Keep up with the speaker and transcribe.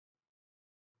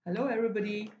Hello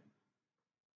everybody,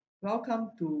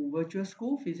 welcome to Virtual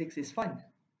School Physics is Fun.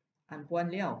 I'm Puan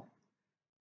Liao.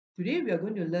 Today we are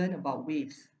going to learn about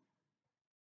waves.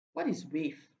 What is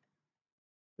wave?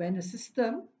 When a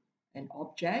system, an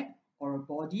object or a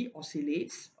body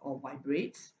oscillates or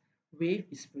vibrates, wave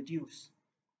is produced.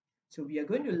 So we are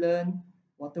going to learn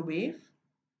water wave,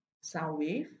 sound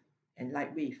wave and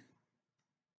light wave.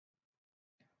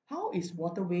 How is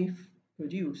water wave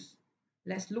produced?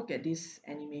 Let's look at this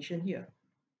animation here.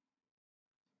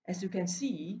 As you can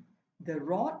see, the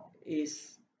rod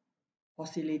is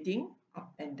oscillating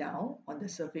up and down on the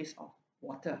surface of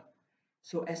water.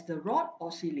 So as the rod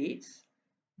oscillates,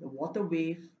 the water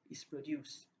wave is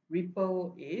produced.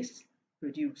 Ripple is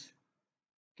produced.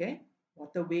 Okay,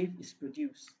 water wave is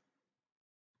produced.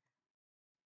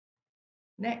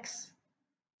 Next,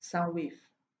 sound wave.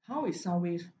 How is sound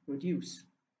wave produced?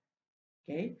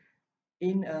 Okay,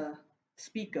 in a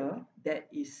speaker there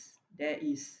is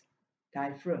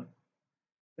diaphragm.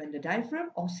 When the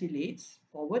diaphragm oscillates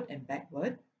forward and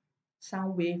backward,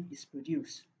 sound wave is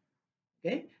produced.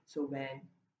 Okay, so when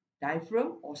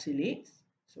diaphragm oscillates,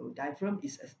 so diaphragm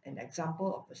is an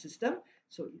example of a system,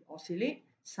 so it oscillates,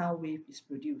 sound wave is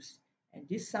produced, and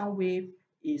this sound wave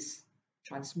is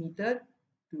transmitted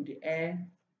to the air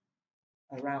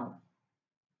around.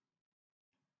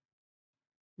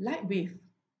 Light wave.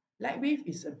 Light wave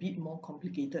is a bit more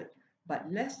complicated, but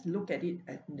let's look at it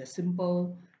in the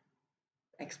simple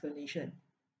explanation.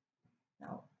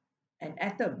 Now,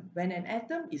 when an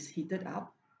atom is heated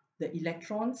up, the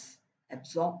electrons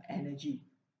absorb energy.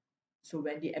 So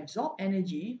when they absorb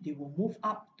energy, they will move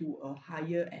up to a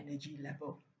higher energy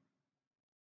level.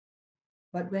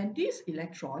 But when this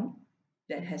electron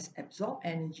that has absorbed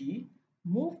energy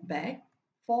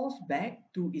falls back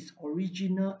to its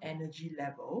original energy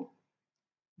level,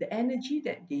 the energy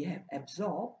that they have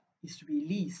absorbed is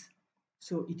released.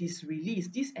 So it is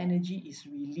released, this energy is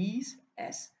released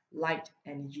as light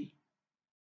energy.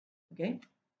 Okay?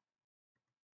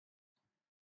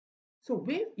 So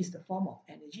wave is the form of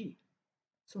energy.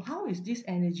 So how is this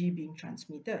energy being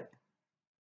transmitted?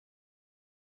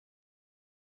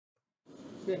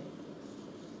 Okay.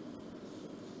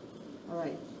 All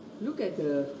right. Look at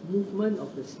the movement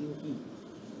of the slinky.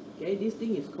 Okay, this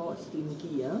thing is called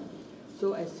slinky. Yeah.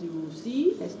 So as you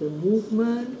see, as the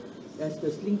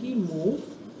slinky move,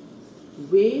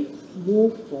 wave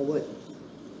move forward.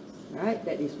 Right.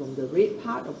 That is from the red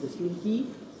part of the slinky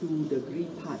to the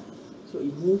green part. So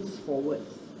it moves forward.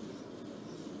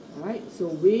 Alright, so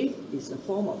wave is a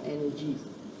form of energy.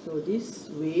 So this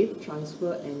wave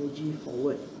transfer energy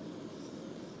forward.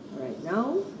 Alright,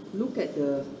 now look at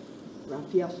the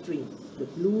raffia string, the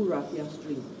blue raffia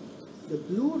string. The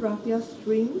blue raffia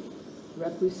string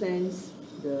represents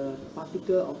the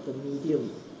particle of the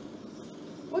medium.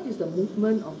 What is the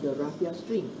movement of the raffia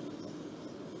string?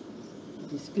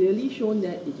 It is clearly shown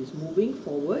that it is moving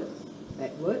forward,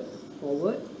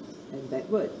 and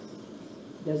backward.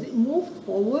 Does it move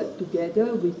forward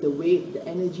together with the wave, the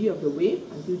energy of the wave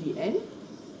until the end?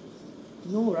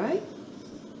 No, right?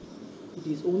 It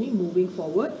is only moving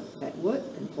forward, backward.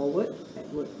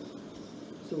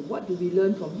 So what do we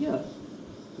learn from here?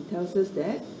 It tells us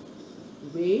that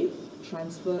wave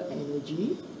transfer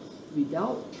energy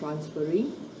without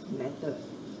transferring matter.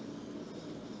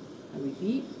 I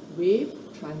repeat, wave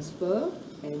transfer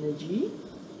energy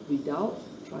without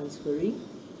transferring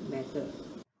matter.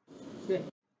 Good.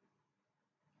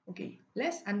 Okay,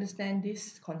 let's understand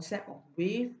this concept of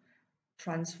wave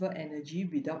transfer energy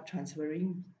without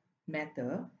transferring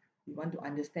matter. We want to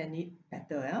understand it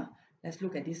better. Yeah? Let's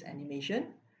look at this animation.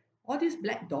 All these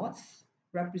black dots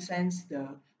represents the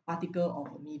particle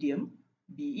of a medium,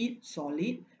 be it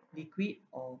solid, liquid,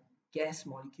 or gas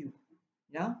molecule.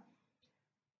 Yeah.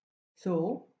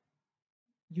 So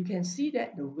you can see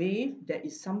that the wave, there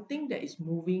is something that is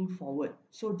moving forward.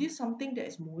 So this something that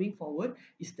is moving forward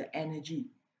is the energy.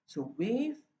 So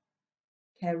wave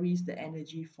carries the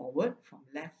energy forward from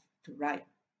left to right.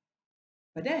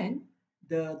 But then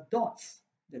the dots,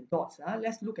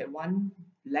 let's look at one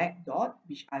black dot,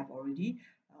 which I've already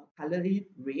colored it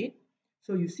red.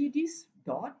 So you see this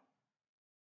dot,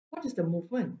 what is the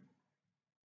movement?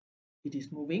 It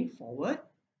is moving forward,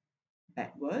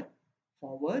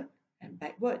 forward, and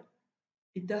backward.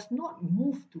 It does not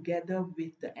move together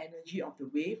with the energy of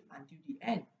the wave until the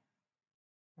end,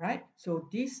 right? So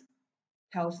this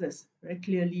very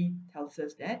clearly tells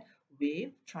us that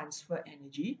wave transfer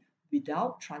energy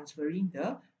without transferring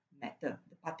the matter.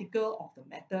 The particle of the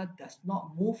matter does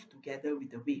not move together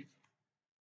with the wave,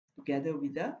 together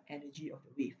with the energy of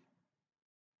the wave.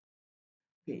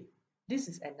 Okay, this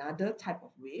is another type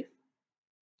of wave.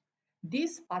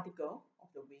 This particle of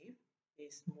the wave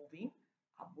is moving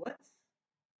upwards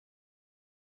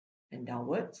and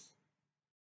downwards,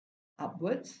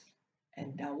 upwards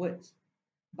and downwards.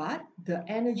 But the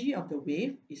energy of the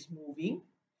wave is moving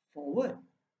forward.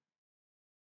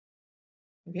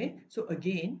 Okay, so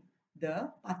again,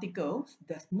 the particles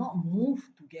does not move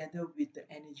together with the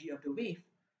energy of the wave.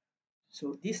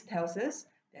 So this tells us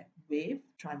that wave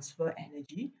transfer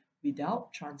energy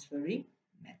without transferring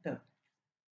matter.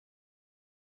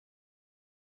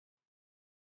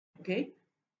 Okay,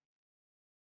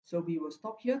 so we will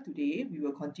stop here today. We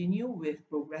will continue with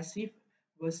progressive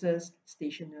versus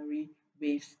stationary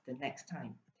waves the next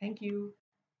time. Thank you.